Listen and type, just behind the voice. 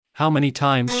How many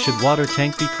times should water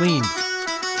tank be cleaned?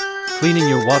 Cleaning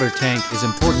your water tank is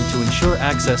important to ensure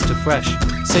access to fresh,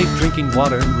 safe drinking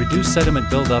water and reduce sediment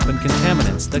buildup and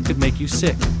contaminants that could make you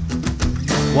sick.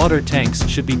 Water tanks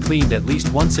should be cleaned at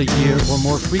least once a year or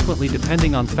more frequently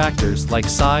depending on factors like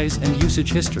size and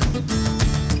usage history.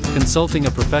 Consulting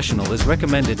a professional is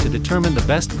recommended to determine the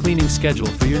best cleaning schedule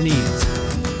for your needs.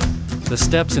 The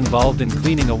steps involved in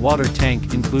cleaning a water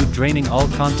tank include draining all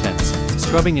contents,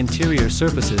 scrubbing interior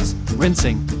surfaces,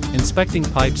 rinsing, inspecting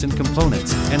pipes and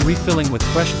components, and refilling with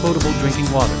fresh potable drinking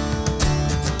water.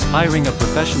 Hiring a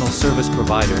professional service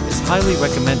provider is highly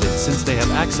recommended since they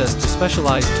have access to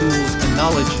specialized tools and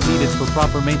knowledge needed for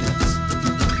proper maintenance.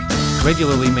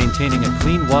 Regularly maintaining a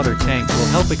clean water tank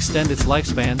will help extend its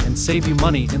lifespan and save you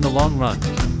money in the long run.